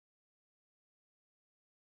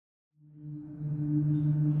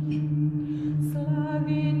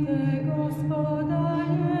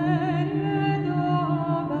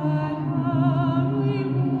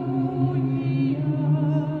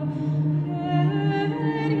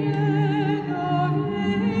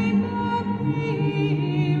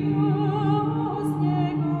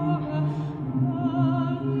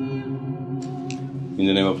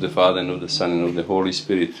Father, and of the Son, and of the Holy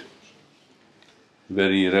Spirit.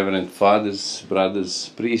 Very reverend fathers, brothers,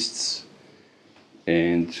 priests,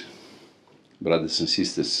 and brothers and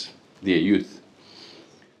sisters, dear youth.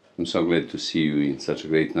 I'm so glad to see you in such a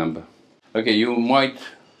great number. Okay, you might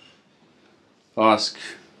ask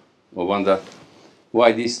or wonder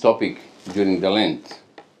why this topic during the Lent.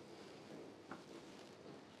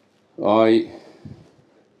 I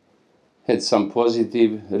had some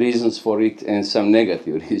positive reasons for it and some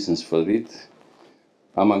negative reasons for it.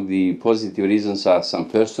 Among the positive reasons are some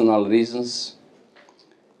personal reasons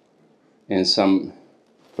and some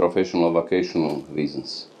professional vocational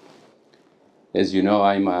reasons. As you know,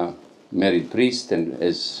 I'm a married priest, and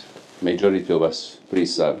as majority of us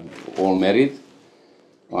priests are all married.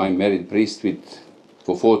 I'm married priest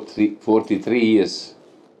for 43 years,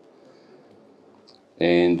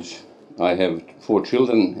 and I have 4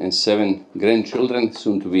 children and 7 grandchildren,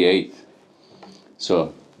 soon to be 8.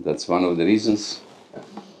 So that's one of the reasons.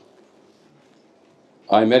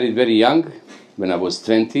 I married very young, when I was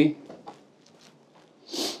 20.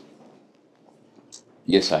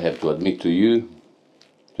 Yes, I have to admit to you,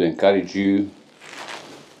 to encourage you,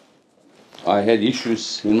 I had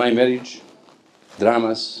issues in my marriage,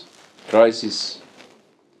 dramas, crises,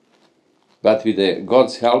 but with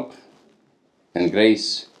God's help and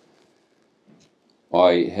grace,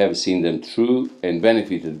 I have seen them through and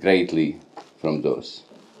benefited greatly from those,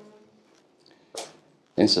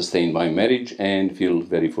 and sustained my marriage and feel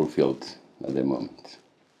very fulfilled at the moment.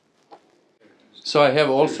 So I have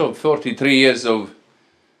also 43 years of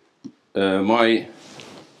my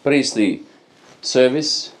priestly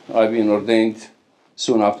service. I've been ordained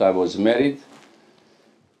soon after I was married.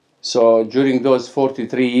 So during those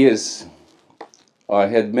 43 years, I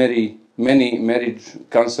had many marriage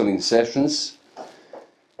counseling sessions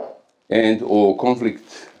or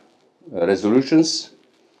conflict resolutions,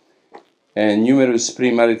 and numerous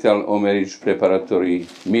premarital or marriage preparatory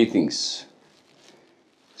meetings.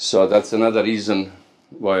 So that's another reason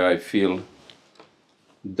why I feel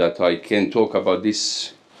that I can talk about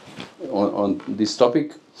this on this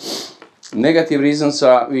topic. Negative reasons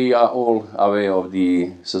are we are all aware of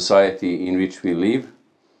the society in which we live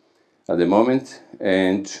at the moment,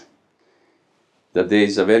 and that there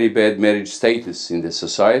is a very bad marriage status in the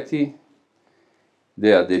society.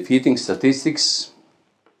 There are defeating statistics.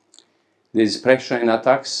 There is pressure and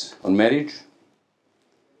attacks on marriage.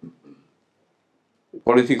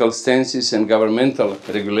 Political stances and governmental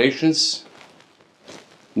regulations.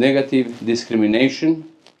 Negative discrimination.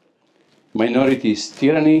 Minorities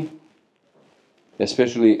tyranny,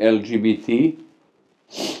 especially LGBT.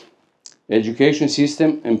 Education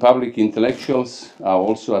system and public intellectuals are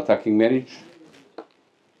also attacking marriage.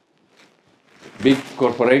 Big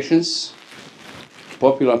corporations,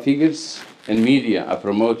 popular figures, and media are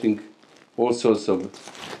promoting all sorts of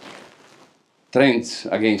trends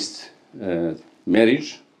against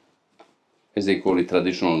marriage, as they call it,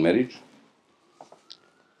 traditional marriage.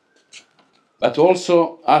 But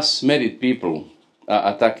also us married people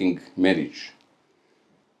are attacking marriage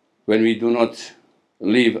when we do not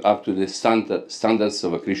live up to the standards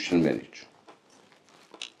of a Christian marriage.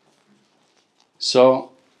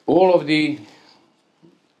 So all of the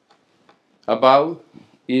above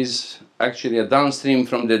is actually a downstream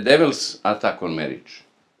from the devil's attack on marriage.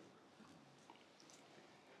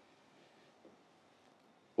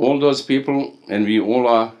 All those people, and we all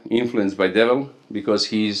are influenced by devil, because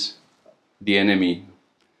he is the enemy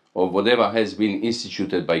of whatever has been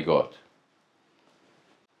instituted by God.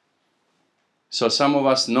 So some of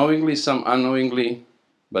us knowingly, some unknowingly,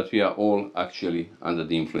 but we are all actually under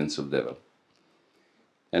the influence of devil.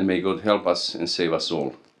 And may God help us and save us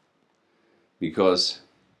all, because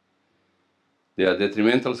there are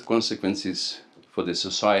detrimental consequences for the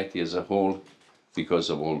society as a whole because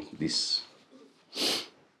of all this.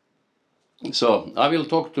 So I will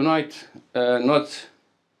talk tonight not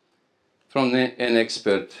from an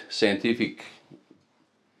expert scientific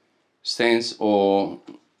stance or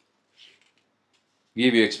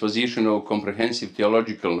give you exposition or comprehensive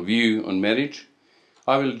theological view on marriage.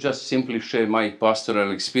 I will just simply share my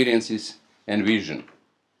pastoral experiences and vision.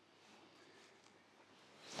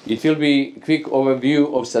 It will be a quick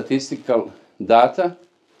overview of statistical data,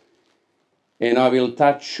 and I will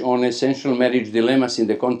touch on essential marriage dilemmas in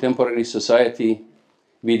the contemporary society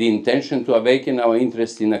with the intention to awaken our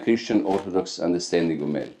interest in a Christian Orthodox understanding of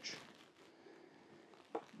marriage,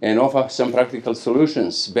 and offer some practical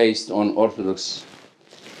solutions based on Orthodox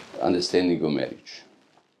understanding of marriage.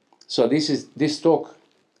 So this talk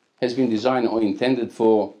has been designed or intended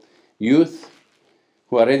for youth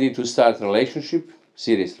who are ready to start relationship,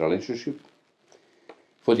 serious relationship,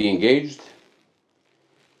 for the engaged,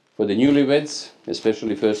 for the newlyweds,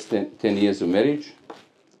 especially first 10 years of marriage,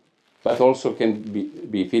 but also can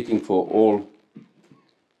be fitting for all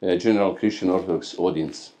general Christian Orthodox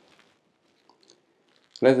audience.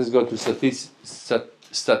 Let us go to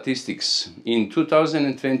statistics. In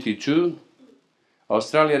 2022,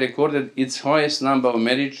 Australia recorded its highest number of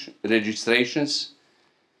marriage registrations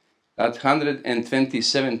at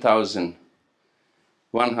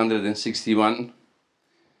 127,161,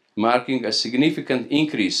 marking a significant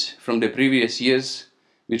increase from the previous years,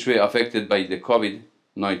 which were affected by the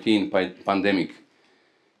COVID-19 pandemic.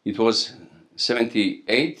 It was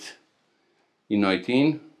 78 in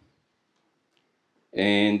 19,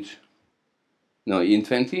 and no, in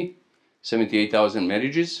 20, 78,000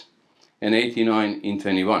 marriages, and 89 in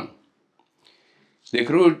 21. The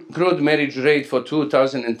crude marriage rate for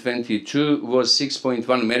 2022 was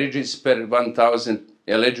 6.1 marriages per 1,000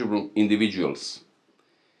 eligible individuals.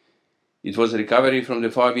 It was a recovery from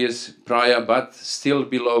the 5 years prior, but still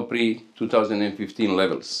below pre-2015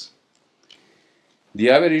 levels.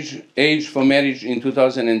 The average age for marriage in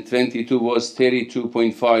 2022 was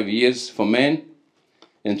 32.5 years for men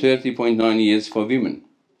and 30.9 years for women,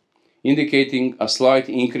 indicating a slight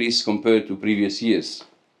increase compared to previous years.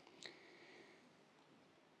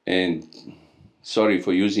 And sorry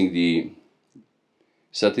for using the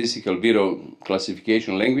Statistical Bureau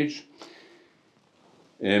classification language.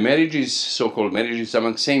 Marriages, so-called marriages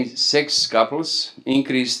among same-sex couples,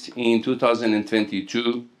 increased in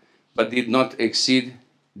 2022, but did not exceed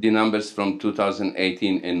the numbers from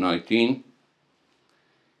 2018 and 19.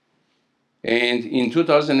 And in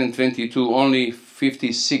 2022, only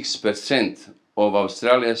 56% of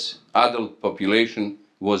Australia's adult population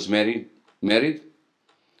was married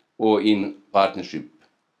or in partnership,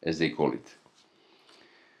 as they call it.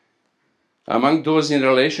 Among those in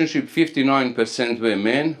relationship, 59% were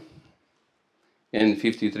men and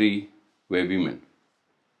 53% were women.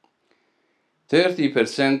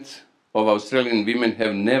 30% of Australian women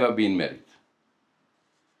have never been married.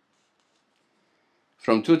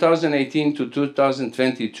 From 2018 to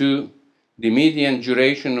 2022, the median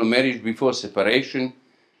duration of marriage before separation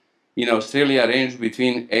in Australia ranged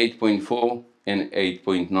between 8.4 and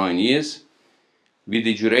 8.9 years, with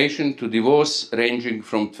the duration to divorce ranging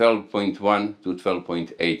from 12.1 to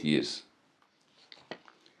 12.8 years.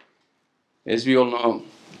 As we all know,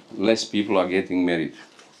 less people are getting married.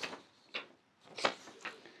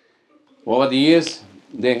 Over the years,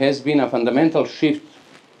 there has been a fundamental shift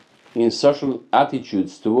in social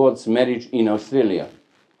attitudes towards marriage in Australia.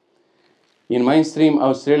 In mainstream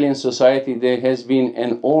Australian society, there has been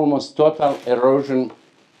an almost total erosion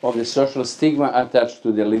of the social stigma attached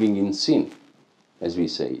to the living in sin, as we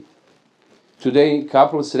say it. Today,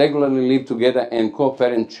 couples regularly live together and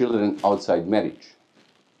co-parent children outside marriage.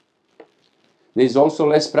 There is also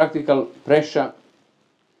less practical pressure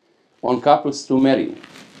on couples to marry,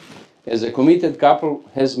 as a committed couple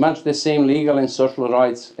has much the same legal and social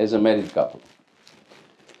rights as a married couple.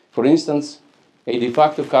 For instance, a de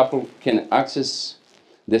facto couple can access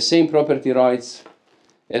the same property rights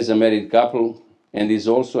as a married couple and is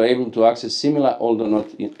also able to access similar, although not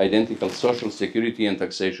identical, social security and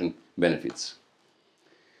taxation benefits.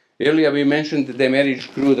 Earlier we mentioned the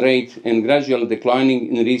marriage crude rate and gradual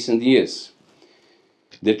declining in recent years.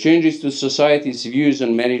 The changes to society's views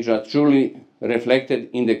on marriage are truly reflected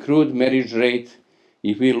in the crude marriage rate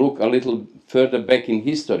if we look a little further back in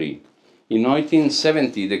history. In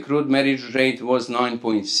 1970, the crude marriage rate was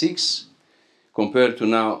 9.6 compared to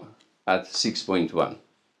now at 6.1.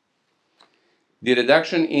 The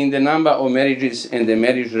reduction in the number of marriages and the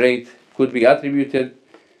marriage rate could be attributed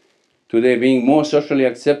to there being more socially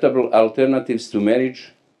acceptable alternatives to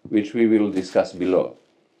marriage, which we will discuss below.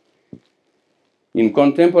 In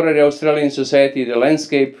contemporary Australian society, the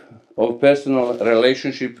landscape of personal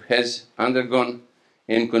relationship has undergone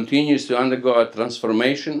and continues to undergo a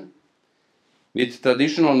transformation, with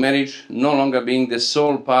traditional marriage no longer being the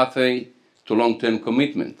sole pathway to long-term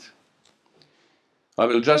commitment. I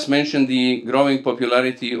will just mention the growing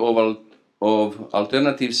popularity of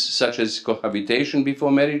alternatives such as cohabitation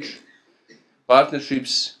before marriage,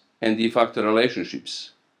 partnerships, and de facto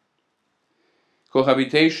relationships.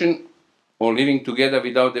 Cohabitation, or living together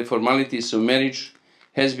without the formalities of marriage,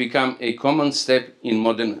 has become a common step in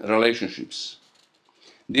modern relationships.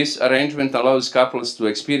 This arrangement allows couples to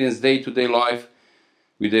experience day-to-day life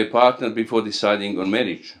with their partner before deciding on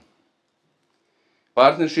marriage.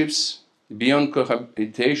 Partnerships beyond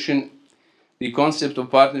cohabitation, the concept of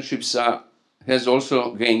partnerships has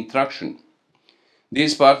also gained traction.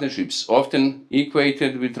 These partnerships, often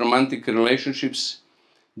equated with romantic relationships,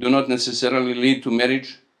 do not necessarily lead to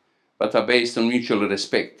marriage, but are based on mutual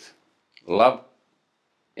respect, love,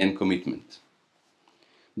 and commitment.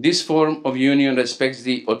 This form of union respects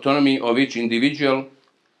the autonomy of each individual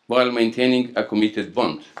while maintaining a committed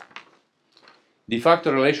bond. De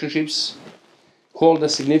facto relationships hold a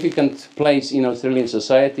significant place in Australian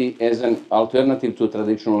society as an alternative to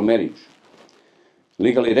traditional marriage.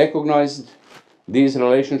 Legally recognized, these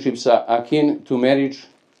relationships are akin to marriage,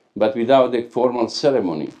 but without a formal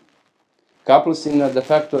ceremony. Couples in a de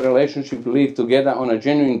facto relationship live together on a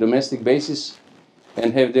genuine domestic basis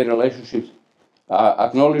and have their relationships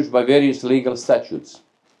acknowledged by various legal statutes.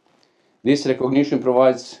 This recognition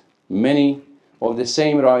provides many of the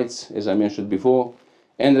same rights, as I mentioned before,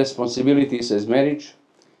 and responsibilities as marriage,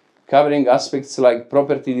 covering aspects like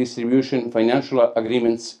property distribution, financial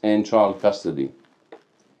agreements, and child custody.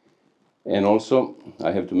 And also,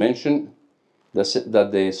 I have to mention that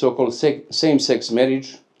the so-called same-sex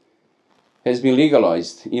marriage has been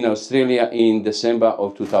legalized in Australia in December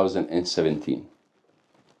of 2017.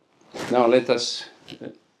 Now let us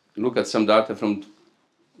look at some data from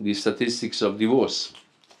the statistics of divorce.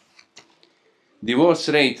 Divorce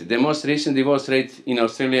rate, the most recent divorce rate in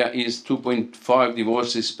Australia is 2.5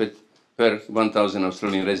 divorces per 1,000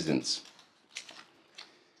 Australian residents.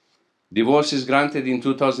 Divorces granted in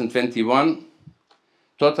 2021,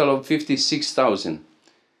 total of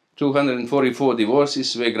 56,244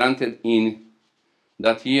 divorces were granted in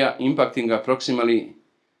that year, impacting approximately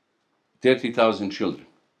 30,000 children.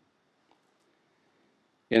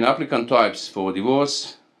 And applicant types for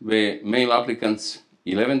divorce were male applicants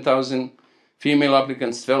 11,000, female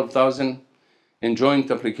applicants 12,000, and joint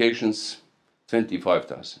applications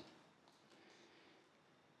 25,000.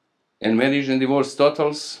 And marriage and divorce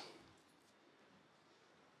totals.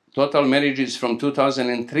 Total marriages from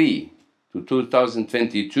 2003 to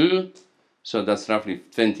 2022, so that's roughly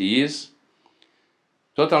 20 years.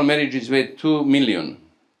 Total marriages were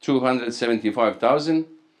 2,275,000.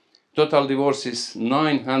 Total divorces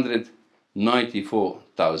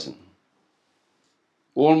 994,000.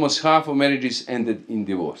 Almost half of marriages ended in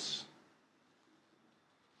divorce.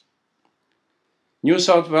 New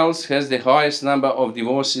South Wales has the highest number of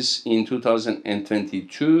divorces in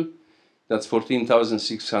 2022. That's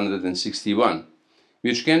 14,661,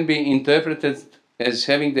 which can be interpreted as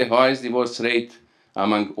having the highest divorce rate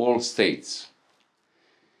among all states.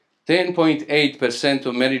 10.8%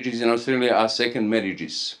 of marriages in Australia are second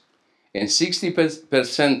marriages, and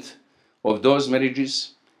 60% of those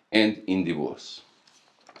marriages end in divorce.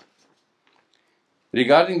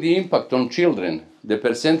 Regarding the impact on children, the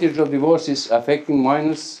percentage of divorces affecting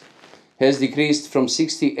minors has decreased from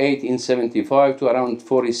 68 in 75 to around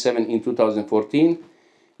 47 in 2014,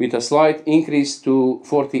 with a slight increase to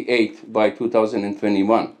 48 by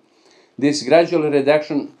 2021. This gradual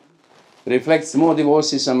reduction reflects more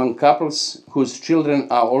divorces among couples whose children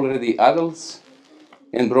are already adults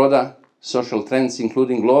and broader social trends,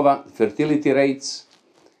 including lower fertility rates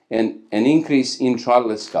and an increase in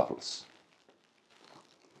childless couples.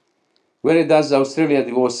 Where does Australia's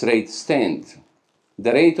divorce rate stand?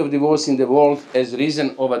 The rate of divorce in the world has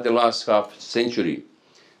risen over the last half century,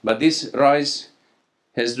 but this rise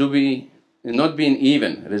has not been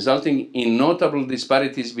even, resulting in notable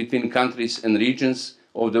disparities between countries and regions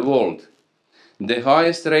of the world. The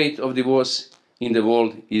highest rate of divorce in the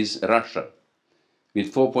world is Russia,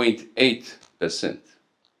 with 4.8%.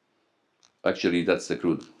 Actually, that's the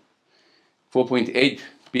truth. 4.8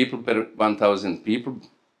 people per 1,000 people,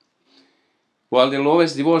 while the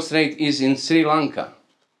lowest divorce rate is in Sri Lanka,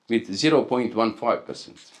 with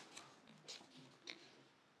 0.15%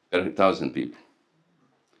 per 1,000 people.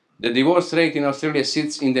 The divorce rate in Australia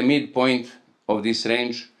sits in the midpoint of this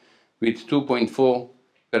range, with 2.4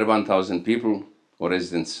 per 1,000 people or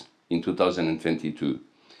residents in 2022.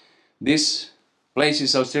 This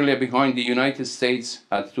places Australia behind the United States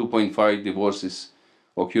at 2.5 divorces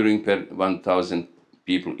occurring per 1,000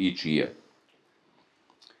 people each year.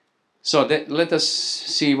 So let us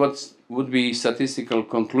see what would be statistical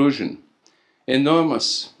conclusion.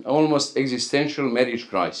 Enormous, almost existential marriage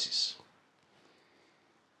crisis.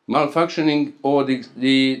 Malfunctioning or the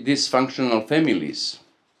dysfunctional families.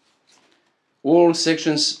 All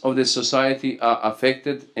sections of the society are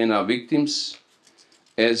affected and are victims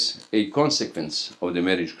as a consequence of the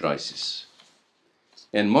marriage crisis.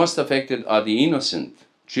 And most affected are the innocent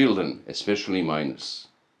children, especially minors.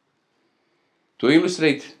 To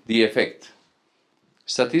illustrate the effect,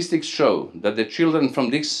 statistics show that the children from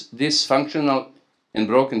dysfunctional and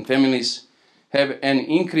broken families have an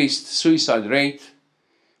increased suicide rate,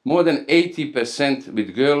 more than 80%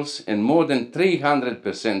 with girls and more than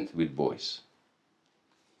 300% with boys.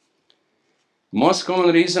 Most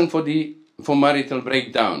common reason for marital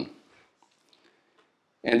breakdown,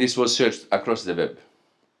 and this was searched across the web.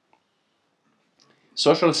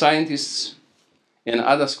 Social scientists and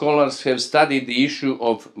other scholars have studied the issue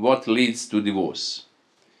of what leads to divorce.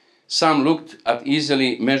 Some looked at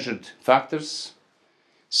easily measured factors.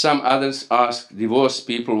 Some others asked divorced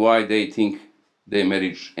people why they think their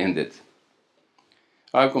marriage ended.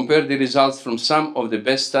 I've compared the results from some of the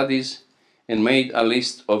best studies and made a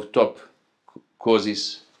list of top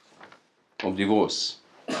causes of divorce.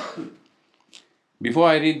 Before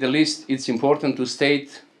I read the list, it's important to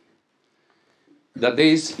state that there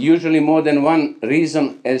is usually more than one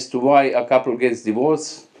reason as to why a couple gets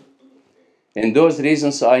divorced, and those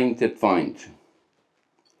reasons are intertwined.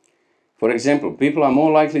 For example, people are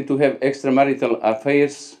more likely to have extramarital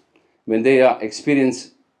affairs when they are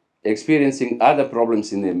experiencing other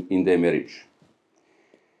problems in their marriage.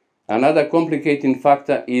 Another complicating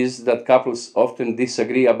factor is that couples often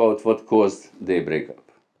disagree about what caused their breakup.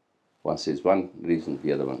 One says one reason,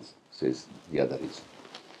 the other one says the other reason.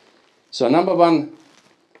 So number one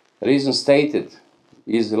reason stated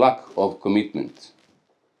is lack of commitment.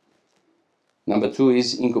 Number two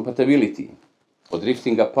is incompatibility or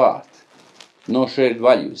drifting apart, no shared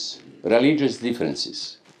values, religious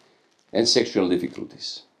differences, and sexual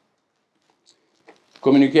difficulties.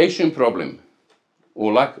 Communication problem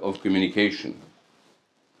or lack of communication.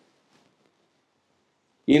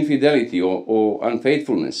 Infidelity or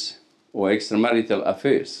unfaithfulness or extramarital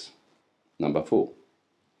affairs. Number four.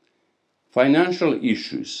 Financial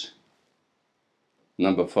issues.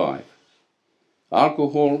 Number five.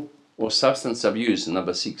 Alcohol or substance abuse.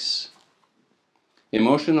 Number six.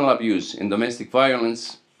 Emotional abuse and domestic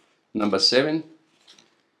violence. Number seven.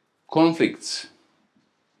 Conflicts.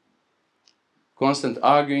 Constant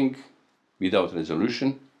arguing without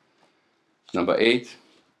resolution. Number eight.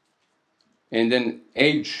 And then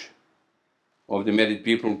age of the married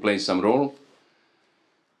people plays some role.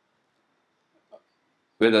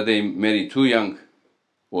 Whether they marry too young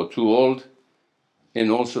or too old, and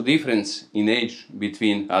also difference in age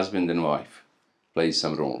between husband and wife plays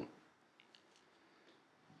some role.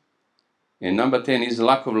 And number 10 is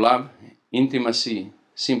lack of love, intimacy,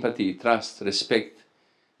 sympathy, trust, respect,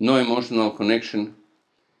 no emotional connection,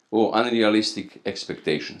 or unrealistic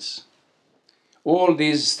expectations. All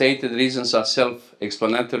these stated reasons are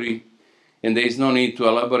self-explanatory, and there is no need to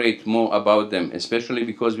elaborate more about them, especially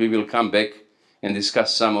because we will come back and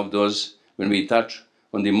discuss some of those when we touch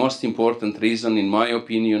on the most important reason, in my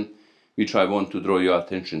opinion, which I want to draw your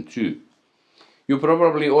attention to. You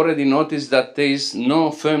probably already noticed that there is no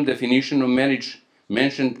firm definition of marriage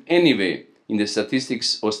mentioned anywhere in the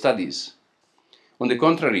statistics or studies. On the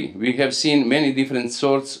contrary, we have seen many different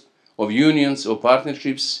sorts of unions or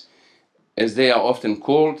partnerships, as they are often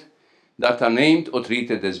called, that are named or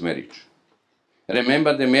treated as marriage.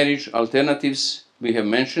 Remember the marriage alternatives we have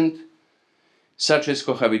mentioned, such as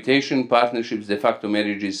cohabitation, partnerships, de facto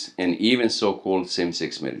marriages, and even so-called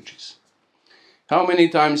same-sex marriages. How many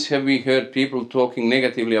times have we heard people talking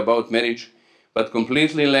negatively about marriage, but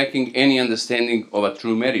completely lacking any understanding of a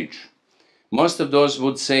true marriage? Most of those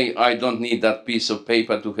would say, I don't need that piece of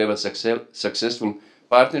paper to have a successful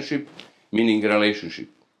partnership, meaning relationship.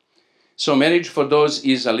 So marriage for those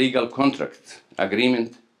is a legal contract,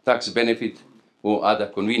 agreement, tax benefit, or other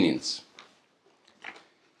convenience.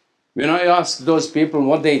 When I ask those people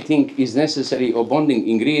what they think is necessary or bonding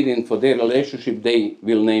ingredient for their relationship, they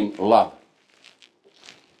will name love.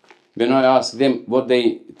 When I ask them what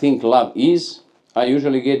they think love is, I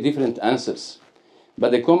usually get different answers.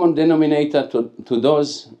 But the common denominator to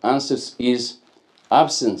those answers is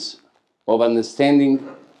absence of understanding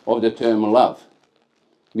of the term love,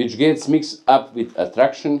 which gets mixed up with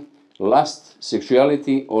attraction, lust,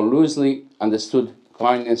 sexuality, or loosely understood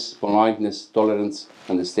kindness, politeness, tolerance,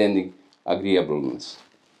 understanding, agreeableness.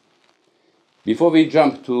 Before we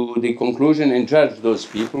jump to the conclusion and judge those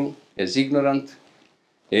people as ignorant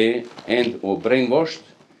and or brainwashed,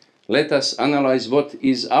 let us analyze what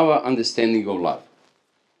is our understanding of love.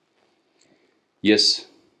 Yes,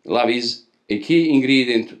 love is a key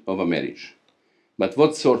ingredient of a marriage. But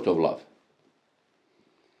what sort of love?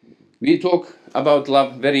 We talk about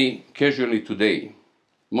love very casually today.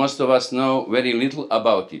 Most of us know very little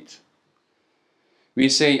about it. We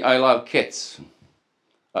say, I love cats.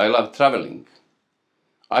 I love traveling.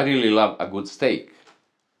 I really love a good steak.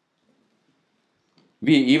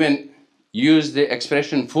 We even use the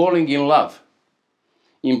expression falling in love,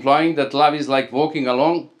 implying that love is like walking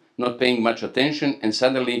along, not paying much attention, and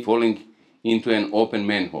suddenly falling into an open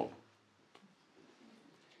manhole.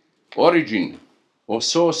 Origin or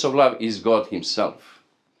source of love is God Himself.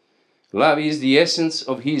 Love is the essence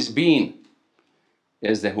of his being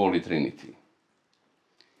as the Holy Trinity.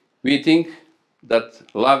 We think that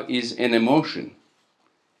love is an emotion,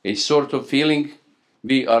 a sort of feeling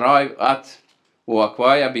we arrive at or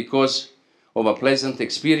acquire because of a pleasant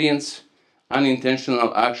experience,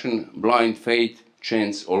 unintentional action, blind faith,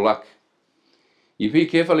 chance, or luck. If we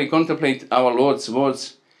carefully contemplate our Lord's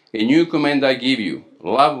words, "A new command I give you,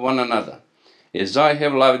 love one another. As I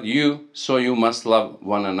have loved you, so you must love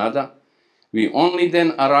one another," we only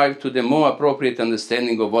then arrive to the more appropriate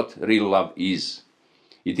understanding of what real love is.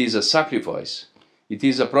 It is a sacrifice. It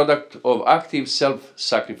is a product of active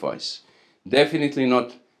self-sacrifice, definitely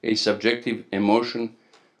not a subjective emotion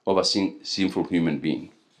of a sinful human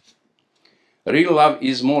being. Real love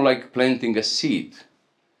is more like planting a seed.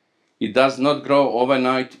 It does not grow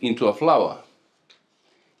overnight into a flower.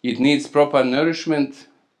 It needs proper nourishment,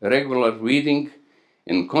 regular weeding,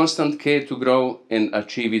 and constant care to grow and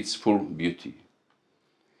achieve its full beauty.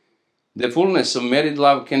 The fullness of married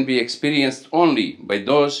love can be experienced only by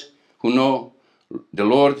those who know the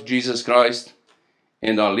Lord Jesus Christ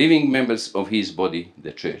and are living members of his body,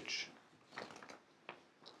 the Church.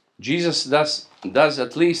 Jesus does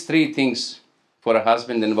at least three things for a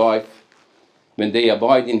husband and wife when they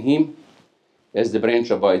abide in him, as the branch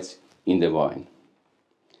abides in the vine.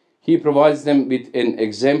 He provides them with an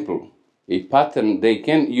example, a pattern they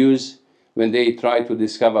can use when they try to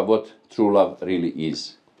discover what true love really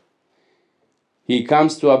is. He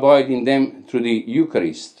comes to abide in them through the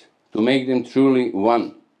Eucharist, to make them truly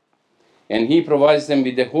one. And he provides them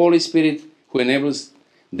with the Holy Spirit who enables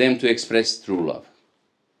them to express true love.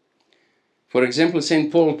 For example,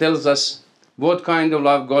 St. Paul tells us what kind of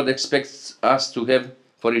love God expects us to have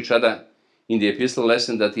for each other in the epistle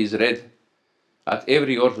lesson that is read at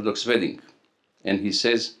every Orthodox wedding. And he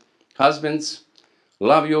says, "Husbands,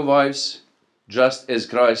 love your wives just as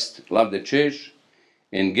Christ loved the church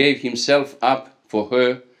and gave himself up for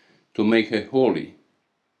her to make her holy."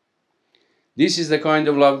 This is the kind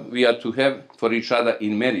of love we are to have for each other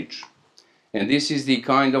in marriage. And this is the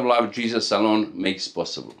kind of love Jesus alone makes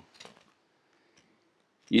possible.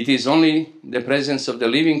 It is only the presence of the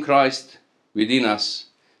living Christ within us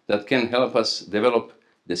that can help us develop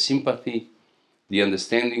the sympathy, the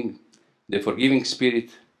understanding, the forgiving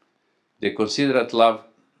spirit, the considerate love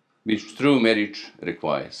which true marriage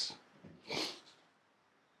requires.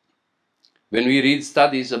 When we read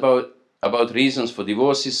studies about reasons for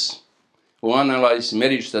divorces or analyze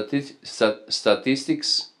marriage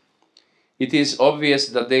statistics, it is obvious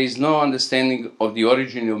that there is no understanding of the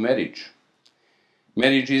origin of marriage.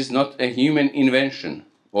 Marriage is not a human invention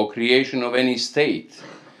or creation of any state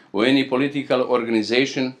or any political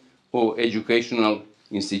organization or educational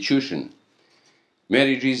institution.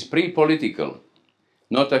 Marriage is pre-political,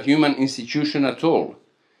 not a human institution at all.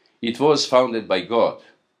 It was founded by God.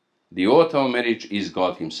 The author of marriage is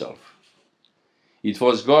God himself. It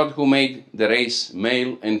was God who made the race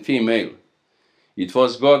male and female. It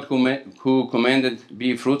was God who commanded,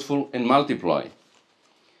 "Be fruitful and multiply."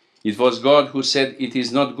 It was God who said, "It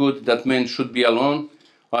is not good that man should be alone.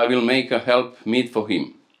 I will make a help meet for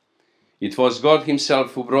him." It was God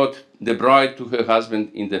himself who brought the bride to her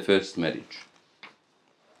husband in the first marriage.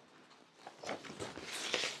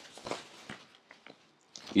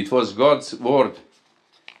 It was God's word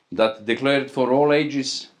that declared for all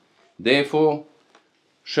ages, "Therefore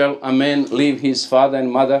shall a man leave his father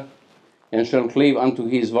and mother, and shall cleave unto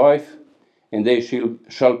his wife, and they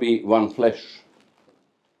shall be one flesh."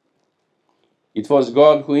 It was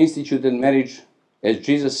God who instituted marriage, as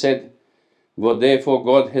Jesus said, "What therefore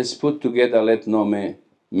God has put together, let no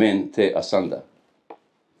man tear asunder."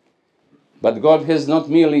 But God has not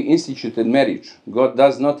merely instituted marriage. God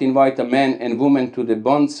does not invite a man and woman to the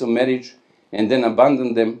bonds of marriage and then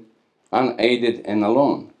abandon them unaided and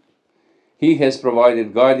alone. He has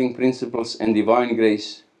provided guiding principles and divine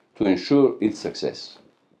grace to ensure its success.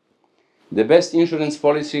 The best insurance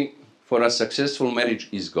policy for a successful marriage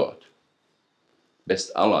is God.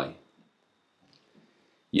 Best ally.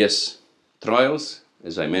 Yes, trials,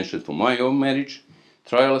 as I mentioned for my own marriage,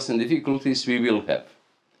 trials and difficulties we will have.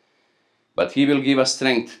 But he will give us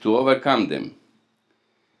strength to overcome them.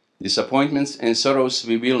 Disappointments and sorrows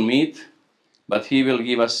we will meet, but he will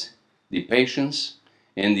give us the patience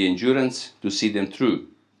and the endurance to see them through.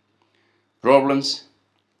 Problems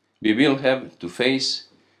we will have to face,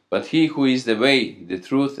 but he who is the way, the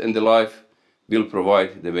truth, and the life will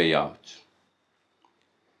provide the way out.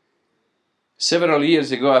 Several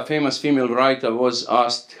years ago, a famous female writer was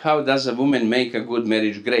asked, "How does a woman make a good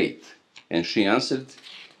marriage great?" And she answered,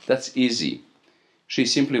 "That's easy. She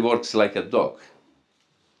simply works like a dog."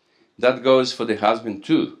 That goes for the husband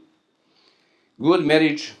too. Good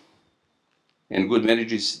marriage and good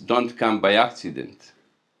marriages don't come by accident.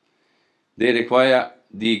 They require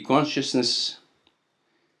the consciousness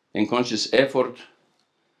and conscious effort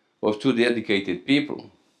of two dedicated people.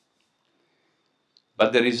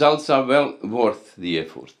 But the results are well worth the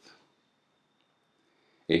effort.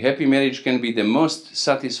 A happy marriage can be the most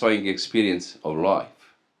satisfying experience of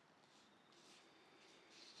life.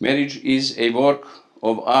 Marriage is a work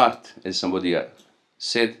of art, as somebody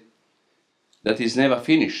said, that is never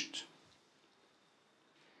finished.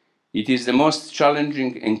 It is the most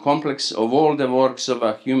challenging and complex of all the works of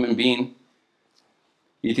a human being.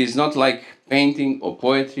 It is not like painting or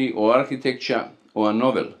poetry or architecture or a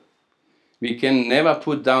novel. We can never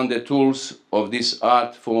put down the tools of this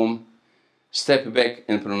art form, step back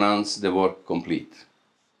and pronounce the work complete.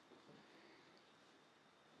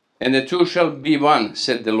 And the two shall be one,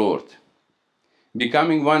 said the Lord.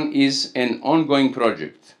 Becoming one is an ongoing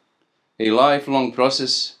project, a lifelong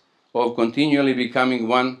process of continually becoming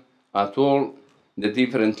one at all the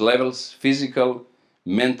different levels, physical,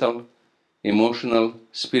 mental, emotional,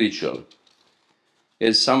 spiritual.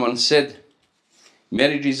 As someone said,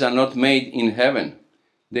 marriages are not made in heaven.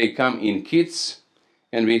 They come in kits,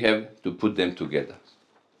 and we have to put them together.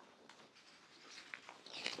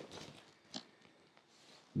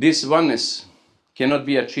 This oneness cannot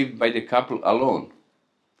be achieved by the couple alone.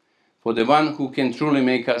 For the one who can truly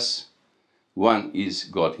make us one is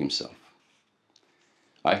God Himself.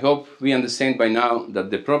 I hope we understand by now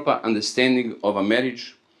that the proper understanding of a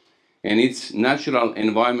marriage and its natural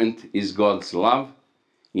environment is God's love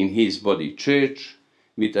in His body church,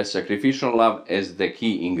 with a sacrificial love as the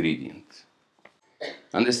key ingredient.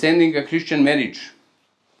 Understanding a Christian marriage,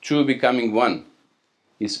 two becoming one,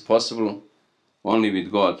 is possible only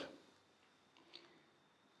with God.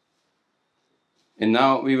 And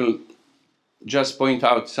now we will just point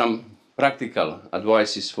out some practical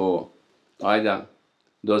advices for either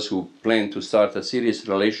those who plan to start a serious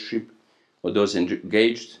relationship, or those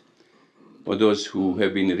engaged, or those who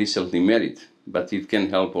have been recently married, but it can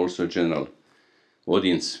help also general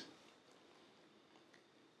audience.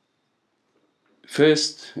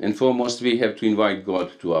 First and foremost, we have to invite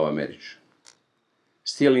God to our marriage.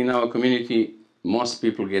 Still, in our community, most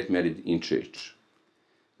people get married in church.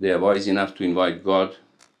 They are wise enough to invite God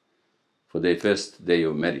for their first day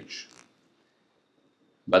of marriage.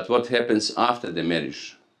 But what happens after the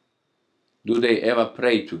marriage? Do they ever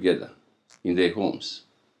pray together in their homes?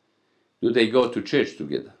 Do they go to church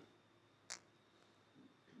together?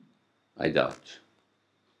 I doubt.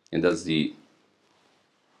 And that's the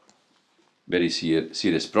very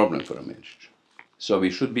serious problem for a marriage. So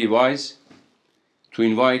we should be wise to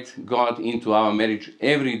invite God into our marriage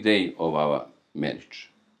every day of our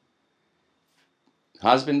marriage.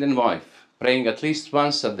 Husband and wife praying at least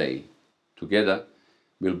once a day together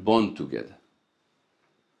will bond together.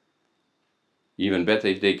 Even better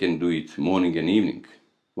if they can do it morning and evening.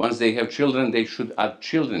 Once they have children, they should add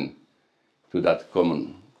children to that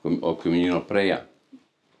common or communal prayer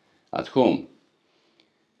at home.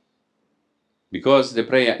 Because the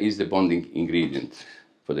prayer is the bonding ingredient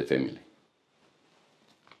for the family.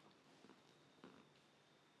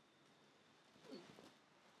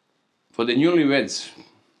 For the newlyweds,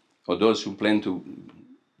 or those who plan to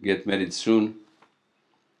get married soon,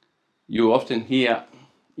 you often hear,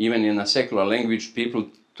 even in a secular language, people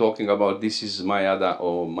talking about this is my other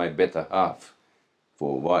or my better half,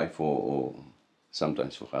 for wife or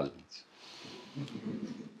sometimes for husbands.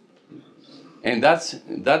 And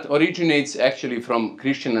that originates actually from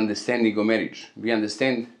Christian understanding of marriage. We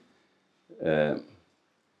understand male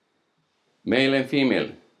and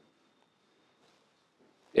female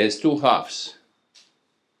as two halves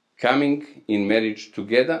coming in marriage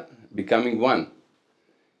together, becoming one.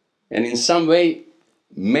 And in some way,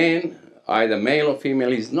 man, either male or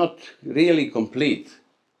female, is not really complete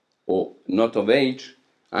or not of age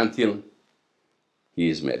until he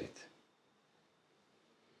is married.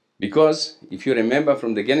 Because if you remember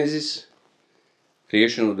from the Genesis,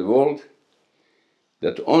 creation of the world,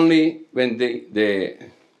 that only when the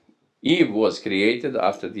Eve was created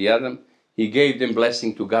after the Adam, he gave them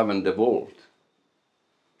blessing to govern the world.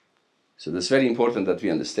 So that's very important that we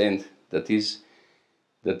understand that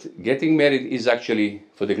getting married is actually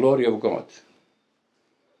for the glory of God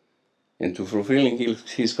and to fulfilling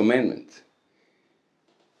His commandment.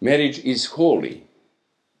 Marriage is holy,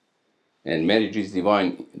 and marriage is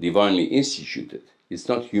divinely instituted. It's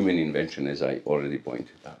not human invention, as I already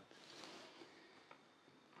pointed out.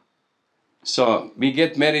 So we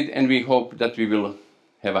get married and we hope that we will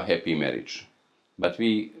have a happy marriage. But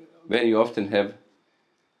we very often have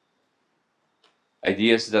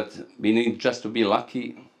ideas that we need just to be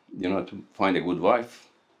lucky, to find a good wife,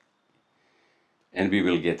 and we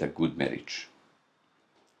will get a good marriage.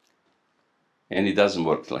 And it doesn't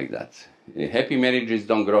work like that. Happy marriages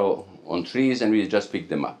don't grow on trees and we just pick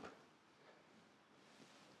them up.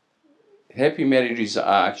 Happy marriages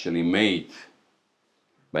are actually made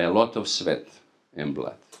by a lot of sweat and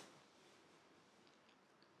blood.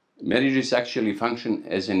 Marriages actually function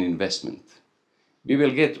as an investment. We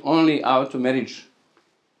will get only out of marriage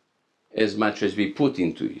as much as we put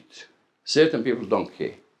into it. Certain people don't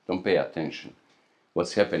care, don't pay attention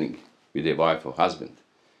what's happening with their wife or husband.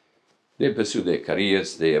 They pursue their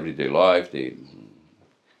careers, their everyday life, their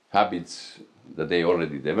habits that they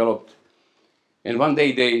already developed. And one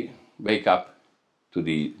day they wake up to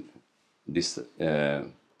this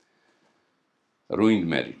ruined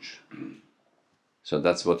marriage. So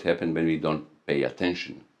that's what happens when we don't pay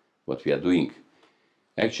attention what we are doing.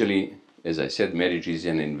 Actually, as I said, marriage is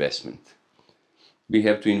an investment. We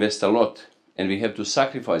have to invest a lot and we have to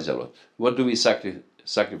sacrifice a lot. What do we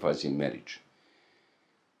sacrifice in marriage?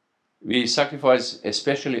 We sacrifice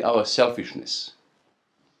especially our selfishness.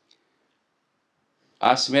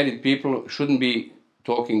 Us married people shouldn't be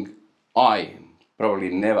talking I, probably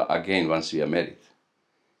never again once we are married.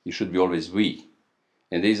 It should be always we.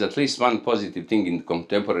 And there is at least one positive thing in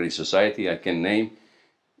contemporary society I can name,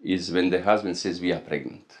 is when the husband says we are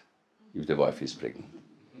pregnant, if the wife is pregnant.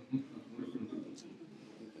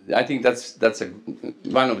 I think that's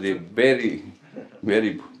one of the very,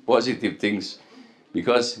 very positive things,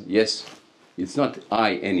 because yes, it's not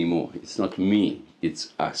I anymore, it's not me,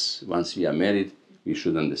 it's us. Once we are married, we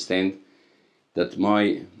should understand that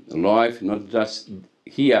my life, not just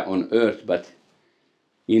here on earth, but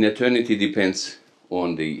in eternity, depends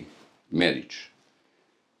on the marriage.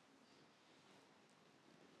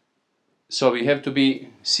 So we have to be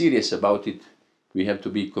serious about it, we have to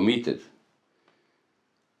be committed.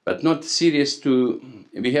 But not serious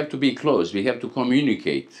we have to be close, we have to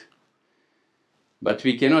communicate. But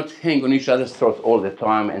we cannot hang on each other's throat all the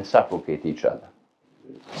time and suffocate each other.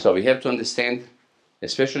 So we have to understand,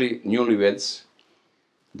 especially newlyweds,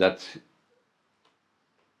 that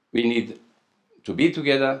we need to be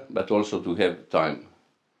together, but also to have time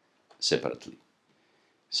separately.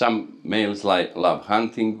 Some males love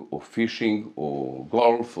hunting or fishing or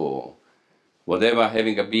golf or whatever,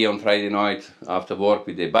 having a beer on Friday night after work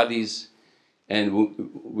with their buddies, and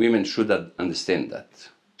women should understand that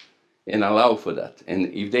and allow for that. And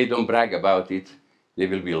if they don't brag about it, they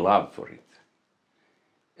will be loved for it.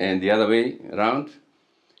 And the other way around,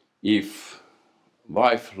 if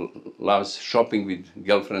wife loves shopping with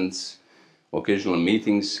girlfriends, occasional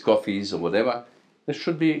meetings, coffees or whatever, that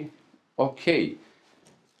should be okay.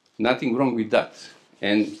 Nothing wrong with that.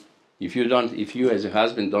 And if you as a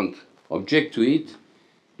husband don't object to it,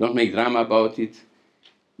 don't make drama about it,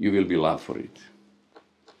 you will be loved for it.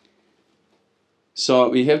 So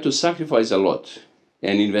we have to sacrifice a lot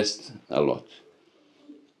and invest a lot.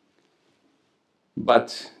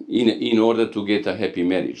 But in order to get a happy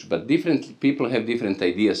marriage. But different people have different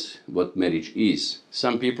ideas what marriage is.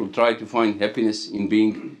 Some people try to find happiness in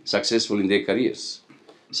being successful in their careers.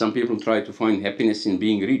 Some people try to find happiness in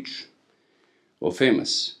being rich or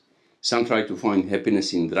famous. Some try to find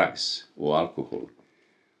happiness in drugs or alcohol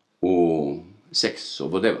or sex or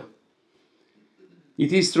whatever.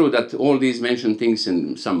 It is true that all these mentioned things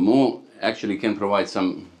and some more actually can provide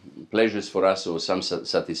some pleasures for us or some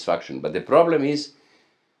satisfaction. But the problem is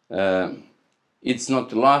it's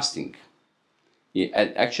not lasting.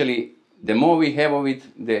 Actually, the more we have of it,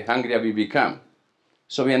 the hungrier we become.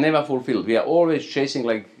 So we are never fulfilled. We are always chasing,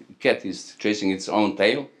 like a cat is chasing its own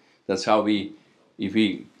tail. That's how if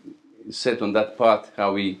we set on that path,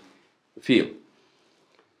 how we feel.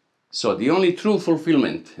 So the only true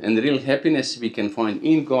fulfillment and real happiness we can find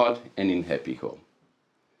in God and in happy home.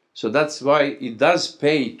 So that's why it does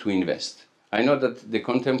pay to invest. I know that the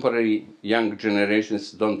contemporary young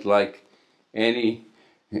generations don't like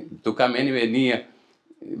to come anywhere near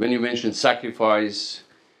when you mention sacrifice,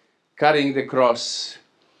 carrying the cross,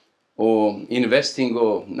 or investing,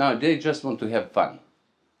 or no, they just want to have fun.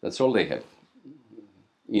 That's all they have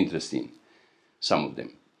interest in, some of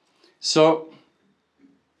them. So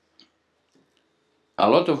a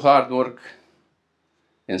lot of hard work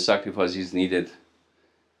and sacrifice is needed,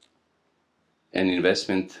 and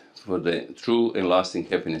investment for the true and lasting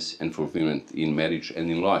happiness and fulfillment in marriage and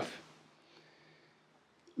in life.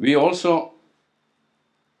 We also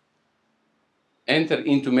enter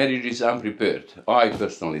into marriages unprepared. I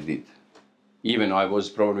personally did. Even I was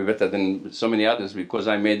probably better than so many others because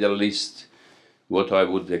I made a list what I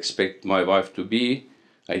would expect my wife to be,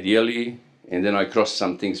 ideally, and then I crossed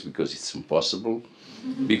some things because it's impossible,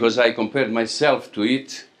 because I compared myself to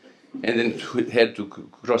it, and then had to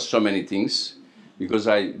cross so many things, because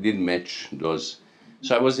I didn't match those.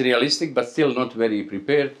 So I was realistic, but still not very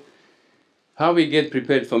prepared. How we get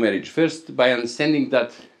prepared for marriage? First, by understanding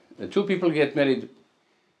that two people get married,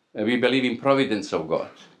 we believe in providence of God.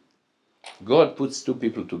 God puts two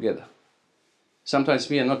people together. Sometimes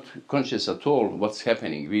we are not conscious at all what's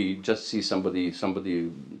happening. We just see somebody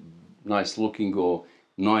nice looking or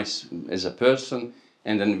nice as a person,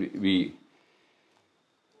 and then we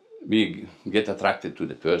get attracted to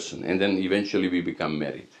the person, and then eventually we become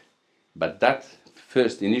married. But that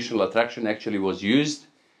first initial attraction actually was used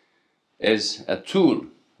as a tool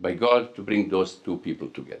by God to bring those two people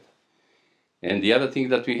together. And the other thing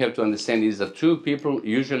that we have to understand is that two people,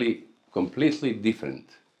 usually completely different,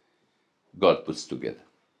 God puts together,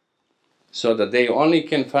 so that they only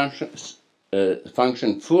can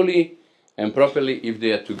function fully and properly if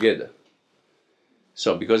they are together.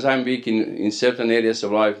 So because I'm weak in certain areas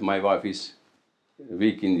of life, my wife is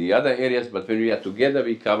weak in the other areas, but when we are together,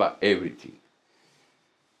 we cover everything.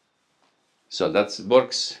 So that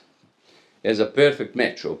works as a perfect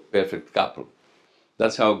match or perfect couple.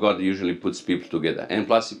 That's how God usually puts people together. And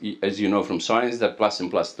plus, as you know from science, that plus and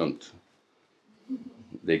plus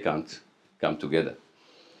they can't come together.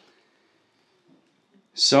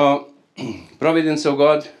 So, providence of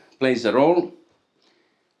God plays a role.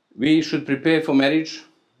 We should prepare for marriage,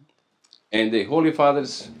 and the Holy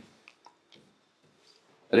Fathers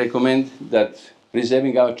recommend that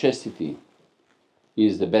preserving our chastity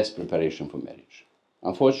is the best preparation for marriage.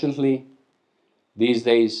 Unfortunately, these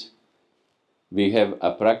days we have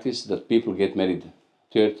a practice that people get married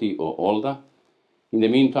 30 or older. In the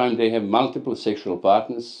meantime, they have multiple sexual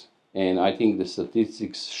partners, and I think the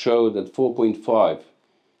statistics show that 4.5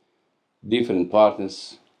 different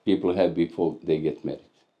partners people have before they get married.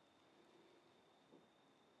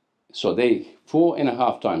 So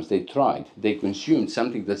 4.5 times they tried, they consumed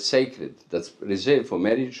something that's sacred, that's reserved for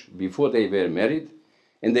marriage before they were married,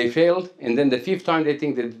 and they failed, and then the 5th time they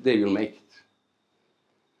think that they will make it,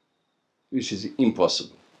 which is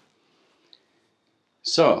impossible.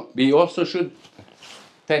 So we also should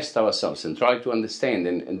test ourselves and try to understand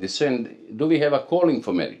and discern, do we have a calling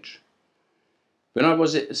for marriage? When I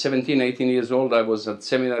was 17, 18 years old, I was at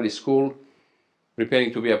seminary school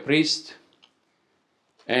preparing to be a priest.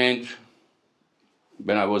 And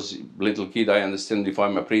when I was a little kid, I understand if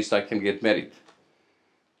I'm a priest, I can get married.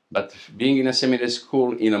 But being in a seminary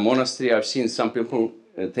school, in a monastery, I've seen some people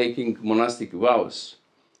taking monastic vows.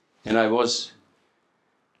 And I was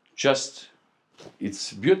just,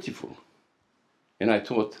 it's beautiful. And I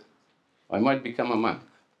thought, I might become a monk.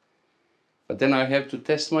 But then I have to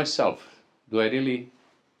test myself. Do I really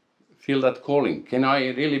feel that calling? Can I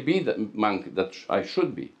really be the monk that I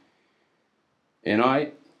should be? And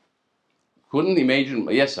I couldn't imagine,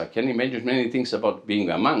 yes, I can imagine many things about being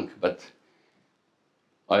a monk, but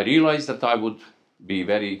I realized that I would be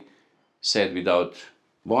very sad without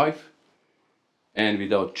wife and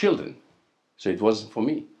without children. So it wasn't for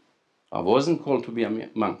me. I wasn't called to be a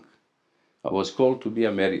monk. I was called to be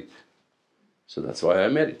a married. So that's why I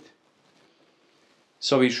married.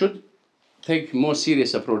 So we should take a more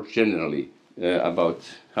serious approach generally about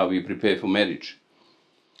how we prepare for marriage.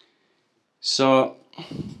 So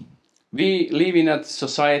we live in a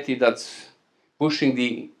society that's pushing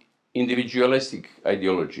the individualistic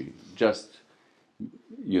ideology, just,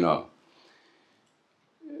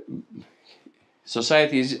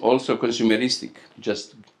 society is also consumeristic,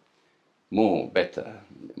 just more, better,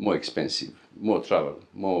 more expensive, more travel,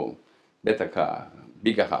 more, better car,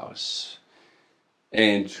 bigger house,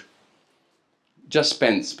 and just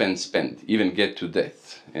spend, even get to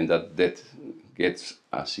death, and that death gets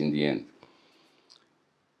us in the end.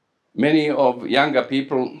 Many of younger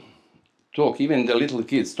people talk, even the little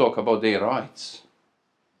kids talk about their rights,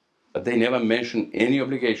 but they never mention any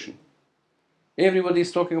obligation. Everybody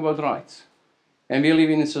is talking about rights. And we live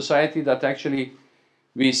in a society that actually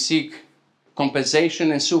we seek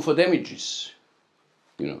compensation and sue for damages.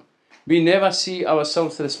 We never see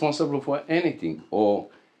ourselves responsible for anything or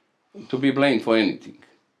to be blamed for anything.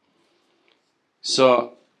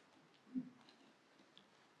 So,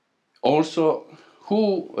 also,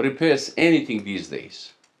 who repairs anything these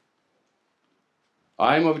days?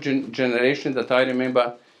 I'm of a generation that I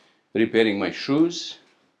remember repairing my shoes,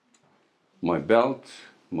 my belt,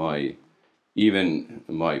 even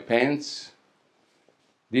my pants.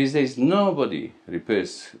 These days nobody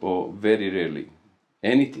repairs, or very rarely,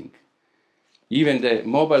 anything. Even the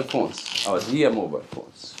mobile phones, our dear mobile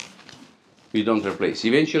phones, we don't replace.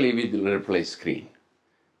 Eventually we will replace screen.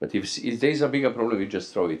 But if there's a bigger problem, we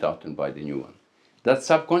just throw it out and buy the new one. That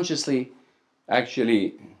subconsciously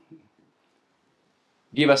actually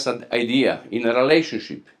give us an idea in a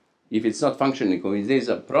relationship. If it's not functioning, or if there's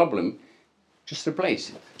a problem, just replace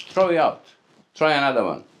it. Throw it out. Try another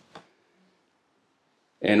one.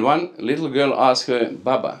 And one little girl asked her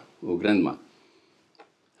Baba, or grandma,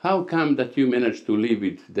 how come that you managed to live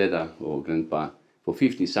with Dada or Grandpa for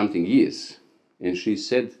 50-something years? And she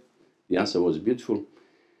said, the answer was beautiful.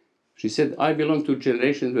 She said, I belong to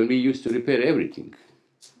generations when we used to repair everything.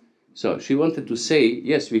 So she wanted to say,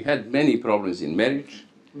 yes, we had many problems in marriage,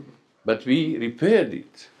 but we repaired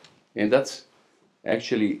it. And that's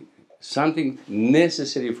actually something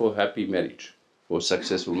necessary for happy marriage, for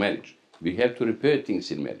successful marriage. We have to repair things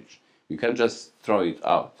in marriage. We can't just throw it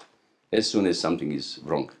out as soon as something is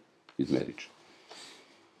wrong with marriage.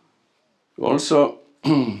 Also,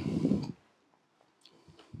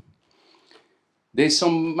 there's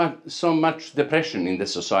so much depression in the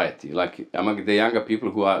society, like among the younger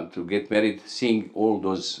people who are to get married, seeing all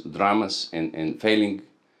those dramas and failing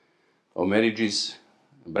of marriages,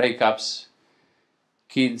 breakups,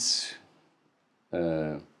 kids,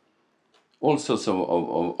 all sorts of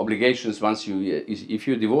obligations. Once if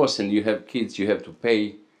you divorce and you have kids, you have to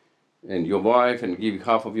pay, and your wife, and give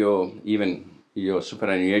half of your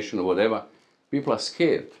superannuation or whatever. People are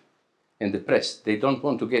scared and depressed. They don't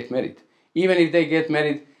want to get married. Even if they get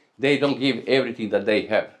married, they don't give everything that they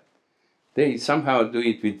have. They somehow do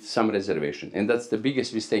it with some reservation, and that's the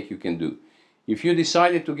biggest mistake you can do. If you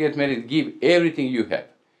decided to get married, give everything you have.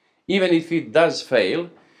 Even if it does fail,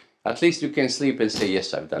 at least you can sleep and say,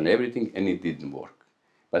 yes, I've done everything and it didn't work.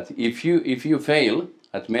 But if you fail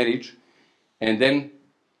at marriage, and then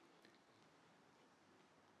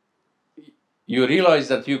you realize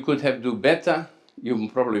that you could have done better, you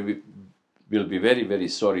probably will be very, very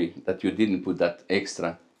sorry that you didn't put that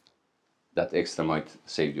extra. That extra might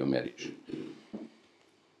save your marriage.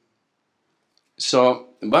 So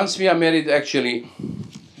once we are married, actually,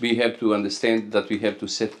 we have to understand that we have to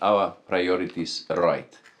set our priorities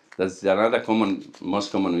right. That's another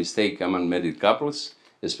most common mistake among married couples,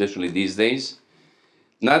 especially these days.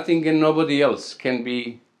 Nothing and nobody else can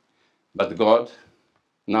be but God,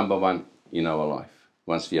 number one in our life,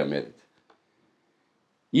 once we are married.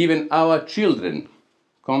 Even our children,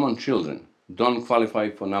 common children, don't qualify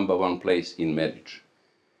for number one place in marriage.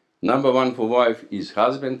 Number one for wife is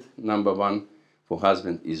husband, number one for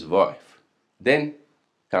husband is wife. Then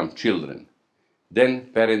come children, then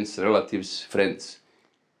parents, relatives, friends.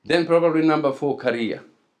 Then probably number 4, career.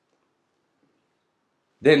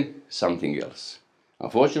 Then something else.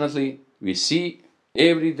 Unfortunately, we see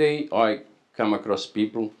every day I come across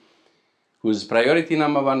people whose priority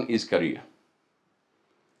number 1 is career.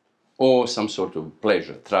 Or some sort of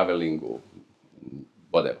pleasure, traveling or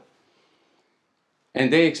whatever.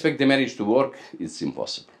 And they expect the marriage to work. It's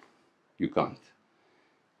impossible. You can't.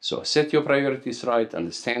 So set your priorities right.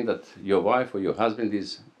 Understand that your wife or your husband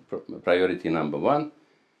is priority number 1.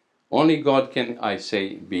 Only God can, I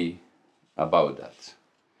say, be about that.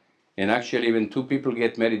 And actually, when 2 people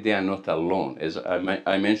get married, they are not alone. As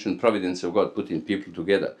I mentioned, providence of God putting people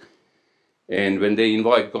together. And when they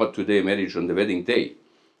invite God to their marriage on the wedding day,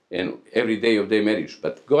 and every day of their marriage,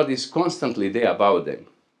 but God is constantly there about them.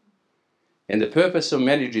 And the purpose of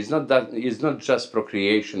marriage is not just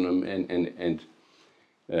procreation and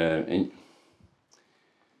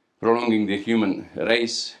prolonging the human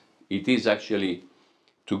race. It is actually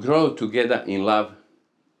to grow together in love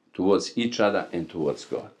towards each other and towards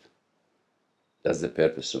God. That's the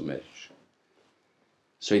purpose of marriage.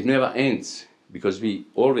 So it never ends, because we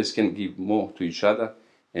always can give more to each other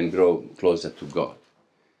and grow closer to God.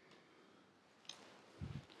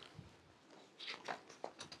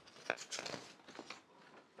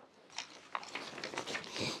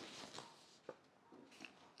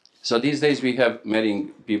 So these days we have marrying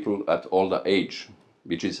people at older age,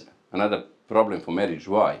 which is another problem for marriage.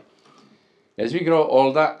 Why? As we grow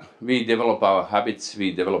older, we develop our habits,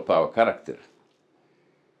 we develop our character.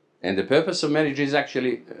 And the purpose of marriage is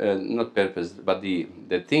actually, not purpose, but the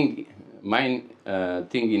main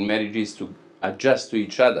thing in marriage is to adjust to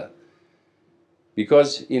each other.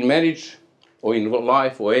 Because in marriage, or in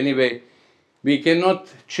life, or anyway, we cannot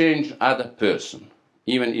change other person,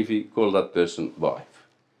 even if we call that person wife.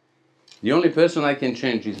 The only person I can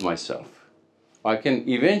change is myself. I can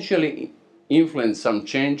eventually influence some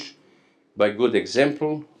change by good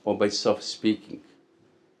example or by soft speaking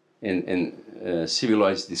and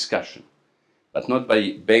civilized discussion, but not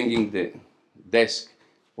by banging the desk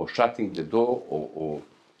or shutting the door or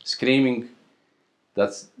screaming.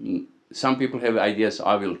 Some people have ideas,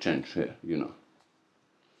 I will change here, you know.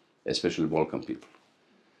 especially Balkan people.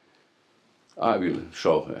 I will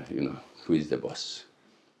show her, who is the boss.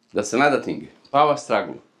 That's another thing. Power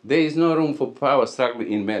struggle. There is no room for power struggle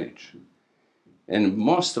in marriage. And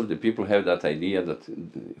most of the people have that idea that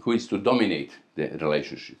who is to dominate the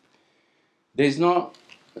relationship. There is no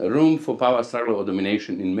room for power struggle or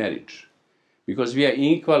domination in marriage, because we are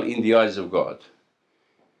equal in the eyes of God.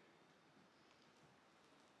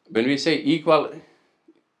 When we say equal,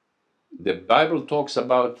 the Bible talks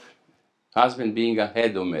about husband being a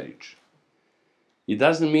head of marriage. It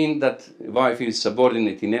doesn't mean that wife is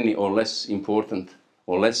subordinate in any or less important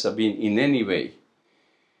or less being in any way.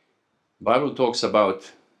 Bible talks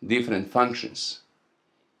about different functions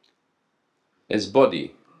as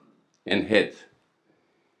body and head.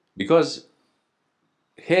 Because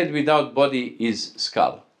head without body is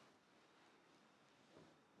skull.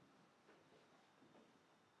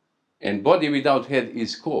 And body without head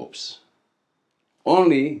is corpse.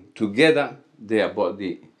 Only together their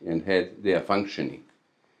body and head, they are functioning.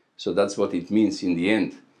 So that's what it means in the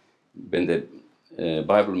end when the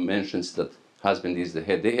Bible mentions that husband is the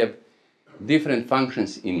head. They have different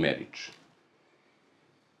functions in marriage.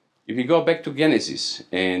 If we go back to Genesis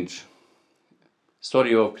and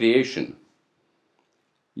story of creation,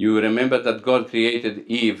 you remember that God created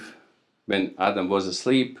Eve when Adam was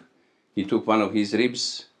asleep. He took one of his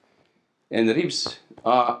ribs, and the ribs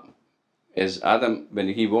are, as Adam, when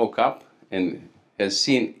he woke up and has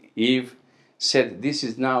seen Eve, said, "This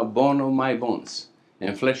is now bone of my bones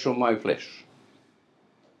and flesh of my flesh."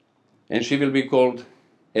 And she will be called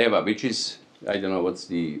Eva, which is, I don't know what's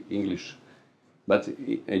the English, but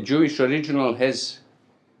a Jewish original has,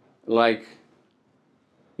 like,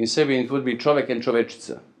 in Serbian it would be čovek and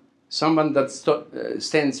čovečica. Someone that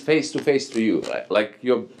stands face to face to you, like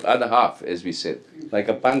your other half, as we said, like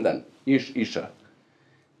a pandan, ish, isha.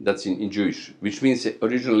 That's in Jewish, which means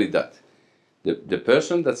originally that. The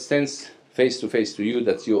person that stands face to face to you,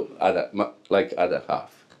 that's your other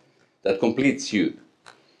half. That completes you.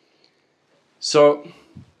 So,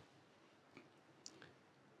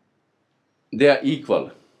 they are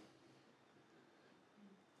equal.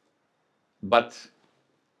 But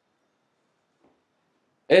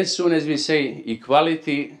as soon as we say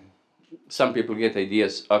equality, some people get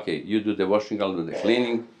ideas, okay, you do the washing, I'll do the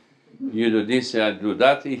cleaning, you do this, I do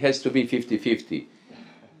that, it has to be 50-50.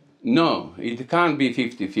 No, it can't be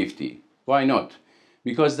 50-50. Why not?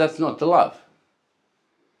 Because that's not love.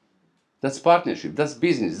 That's partnership, that's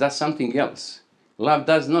business, that's something else. Love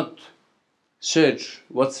does not search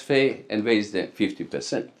what's fair and where is the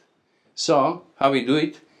 50%. So, how we do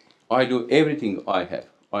it? I do everything I have.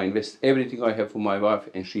 I invest everything I have for my wife,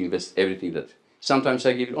 and she invests everything that. Sometimes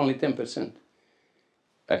I give only 10%.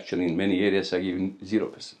 Actually, in many areas I give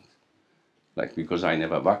 0%. Like, because I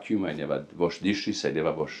never vacuum, I never wash dishes, I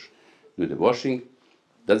never do the washing.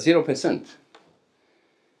 That's 0%.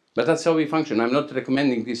 But that's how we function. I'm not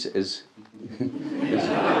recommending this as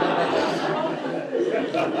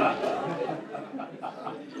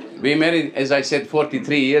we married, as I said,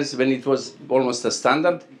 43 years when it was almost a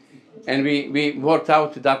standard. And we worked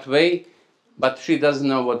out that way, but she doesn't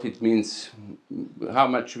know what it means, how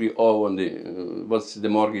much we owe on what's the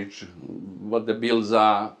mortgage, what the bills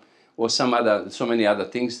are, or so many other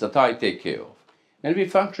things that I take care of. And we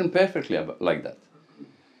function perfectly like that.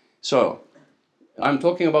 So, I'm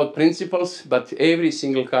talking about principles, but every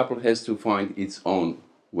single couple has to find its own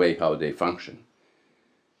way how they function.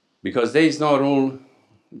 Because there is no rule,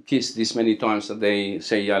 kiss this many times a day,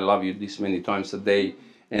 say I love you this many times a day,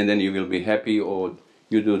 and then you will be happy, or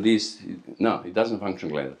you do this. No, it doesn't function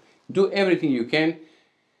like that. Do everything you can,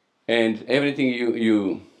 and everything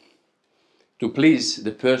you to please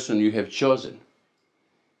the person you have chosen.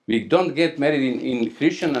 We don't get married in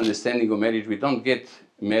Christian understanding of marriage. We don't get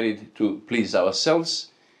married to please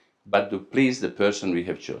ourselves, but to please the person we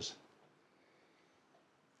have chosen.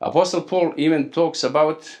 Apostle Paul even talks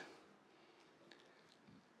about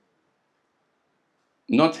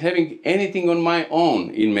not having anything on my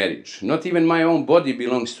own in marriage. Not even my own body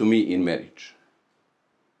belongs to me in marriage.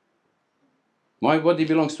 My body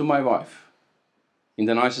belongs to my wife in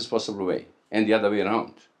the nicest possible way, and the other way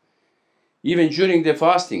around. Even during the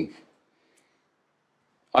fasting,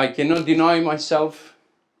 I cannot deny myself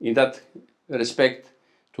in that respect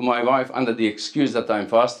to my wife under the excuse that I'm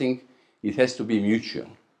fasting. It has to be mutual.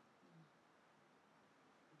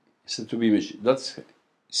 It has to be mutual.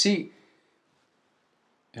 See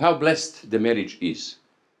how blessed the marriage is,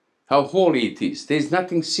 how holy it is. There is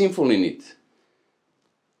nothing sinful in it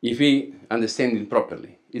if we understand it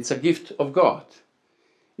properly. It's a gift of God.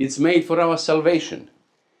 It's made for our salvation.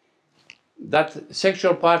 that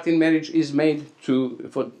sexual part in marriage is made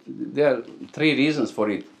there are 3 reasons for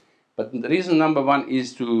it. But the reason number 1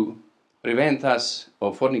 is to prevent us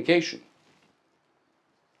of fornication.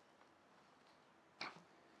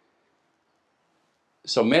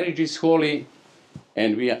 So marriage is holy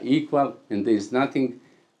and we are equal, and there is nothing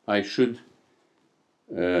I should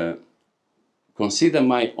consider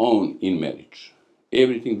my own in marriage.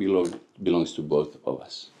 Everything belongs to both of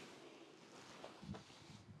us.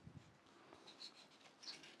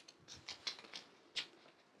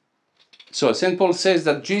 So St. Paul says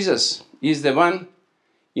that Jesus is the one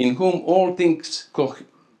in whom all things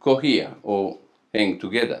cohere or hang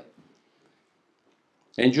together.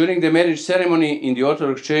 And during the marriage ceremony in the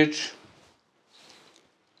Orthodox Church,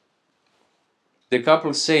 the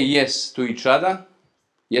couples say yes to each other.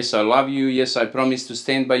 Yes, I love you. Yes, I promise to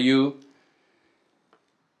stand by you.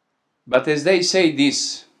 But as they say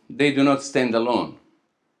this, they do not stand alone.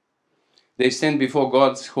 They stand before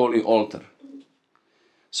God's holy altar.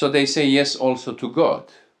 So they say yes also to God.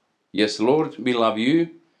 Yes, Lord, we love you.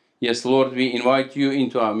 Yes, Lord, we invite you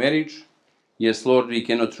into our marriage. Yes, Lord, we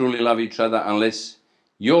cannot truly love each other unless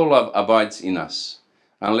your love abides in us.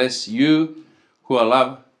 Unless you who are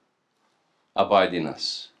love abide in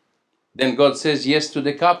us. Then God says yes to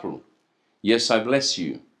the couple. Yes, I bless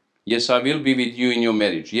you. Yes, I will be with you in your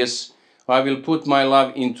marriage. Yes, I will put my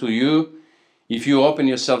love into you if you open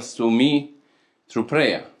yourselves to me through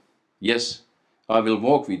prayer. Yes, I will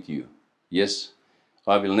walk with you. Yes,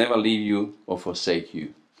 I will never leave you or forsake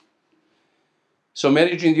you. So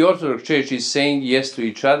marriage in the Orthodox Church is saying yes to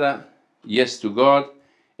each other, yes to God,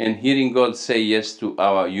 and hearing God say yes to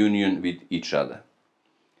our union with each other.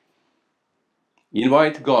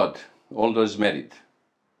 Invite God, all those married.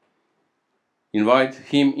 Invite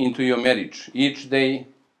Him into your marriage each day,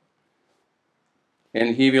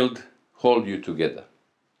 and He will hold you together.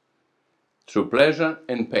 Through pleasure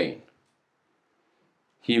and pain,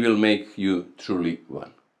 He will make you truly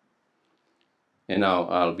one. And now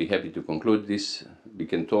I'll be happy to conclude this. We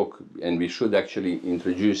can talk, and we should actually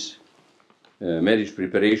introduce marriage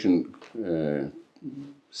preparation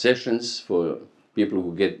sessions for people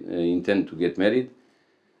who intend to get married.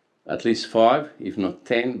 At least 5, if not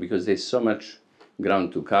 10, because there's so much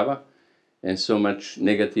ground to cover and so much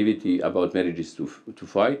negativity about marriages to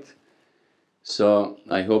fight. So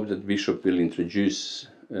I hope that Bishop will introduce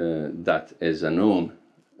that as a norm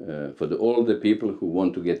for all the people who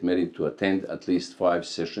want to get married to attend at least 5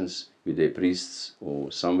 sessions with their priests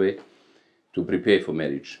or some way to prepare for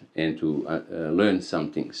marriage and to learn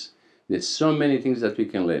some things. There's so many things that we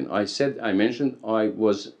can learn. I mentioned I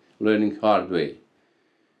was learning hard way,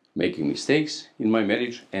 making mistakes in my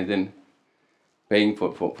marriage and then paying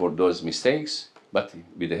for those mistakes. But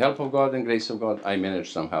with the help of God and grace of God, I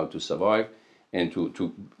managed somehow to survive and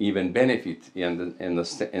to even benefit and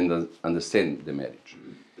understand the marriage.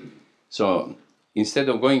 So instead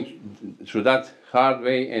of going through that hard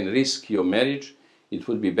way and risk your marriage, it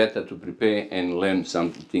would be better to prepare and learn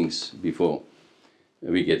some things before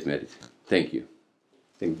we get married. Thank you.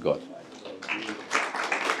 Thank God.